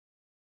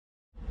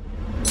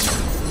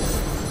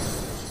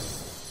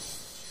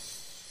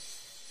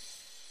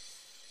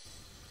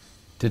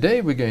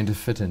Today we're going to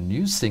fit a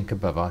new sink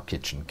above our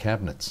kitchen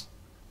cabinets.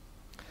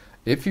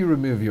 If you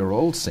remove your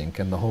old sink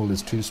and the hole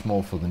is too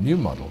small for the new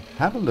model,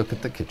 have a look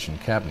at the kitchen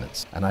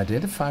cabinets and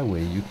identify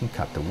where you can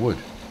cut the wood.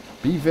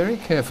 Be very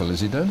careful,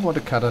 as you don't want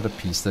to cut out a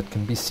piece that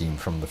can be seen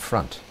from the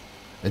front.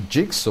 A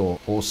jigsaw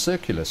or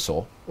circular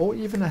saw or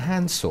even a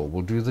hand saw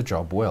will do the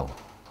job well.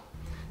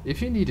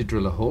 If you need to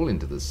drill a hole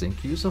into the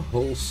sink, use a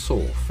hole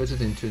saw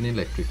fitted into an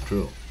electric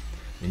drill.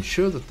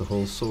 Ensure that the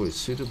hole saw is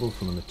suitable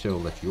for the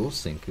material that your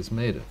sink is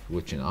made of,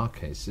 which in our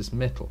case is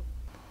metal.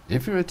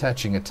 If you're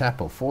attaching a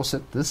tap or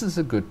faucet, this is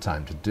a good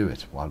time to do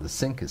it while the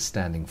sink is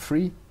standing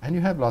free and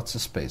you have lots of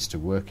space to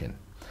work in.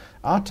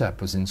 Our tap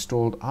was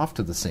installed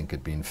after the sink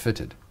had been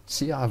fitted.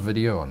 See our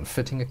video on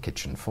fitting a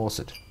kitchen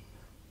faucet.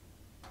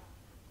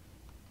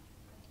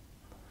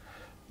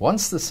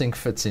 Once the sink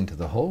fits into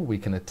the hole, we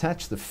can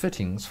attach the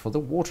fittings for the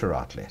water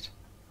outlet.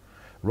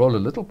 Roll a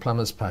little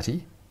plumber's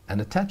putty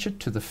and attach it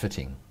to the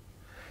fitting.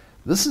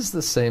 This is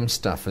the same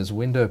stuff as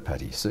window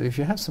putty, so if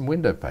you have some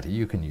window putty,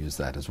 you can use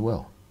that as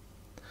well.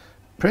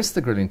 Press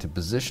the grill into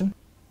position.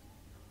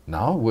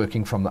 Now,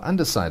 working from the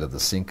underside of the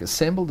sink,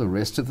 assemble the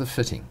rest of the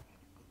fitting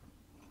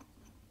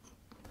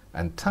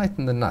and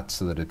tighten the nut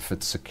so that it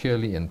fits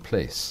securely in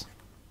place.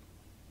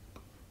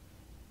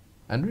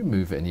 And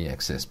remove any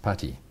excess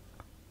putty.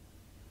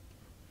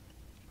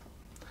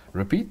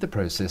 Repeat the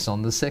process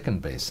on the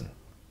second basin.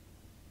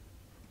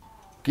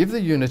 Give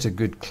the unit a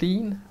good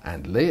clean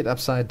and lay it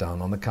upside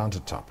down on the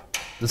countertop.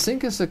 The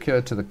sink is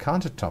secured to the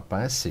countertop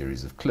by a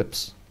series of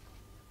clips.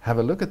 Have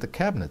a look at the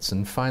cabinets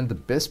and find the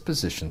best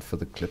position for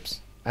the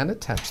clips and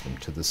attach them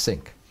to the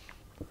sink.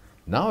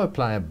 Now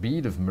apply a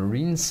bead of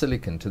marine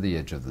silicone to the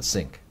edge of the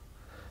sink.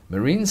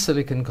 Marine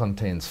silicone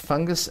contains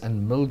fungus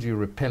and mildew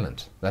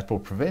repellent that will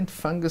prevent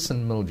fungus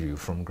and mildew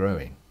from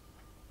growing.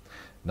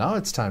 Now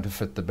it's time to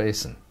fit the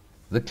basin.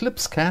 The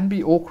clips can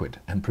be awkward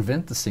and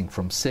prevent the sink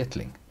from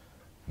settling.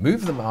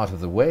 Move them out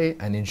of the way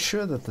and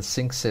ensure that the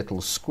sink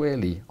settles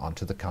squarely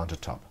onto the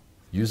countertop.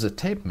 Use a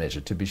tape measure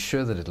to be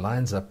sure that it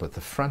lines up with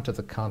the front of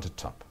the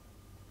countertop.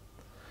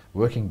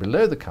 Working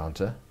below the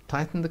counter,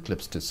 tighten the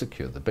clips to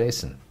secure the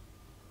basin.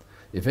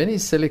 If any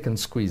silicone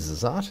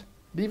squeezes out,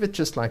 leave it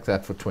just like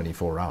that for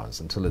 24 hours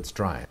until it's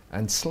dry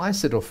and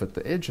slice it off at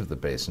the edge of the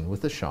basin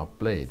with a sharp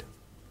blade.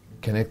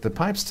 Connect the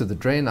pipes to the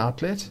drain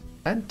outlet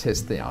and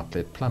test the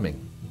outlet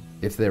plumbing.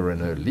 If there are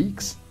no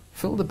leaks,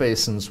 fill the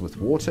basins with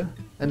water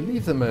and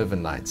leave them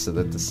overnight so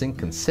that the sink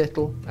can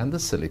settle and the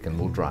silicone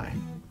will dry.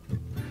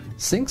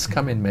 Sinks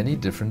come in many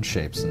different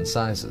shapes and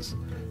sizes,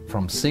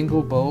 from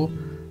single bowl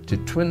to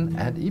twin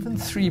and even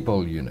 3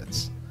 bowl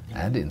units,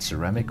 and in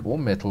ceramic or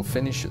metal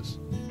finishes.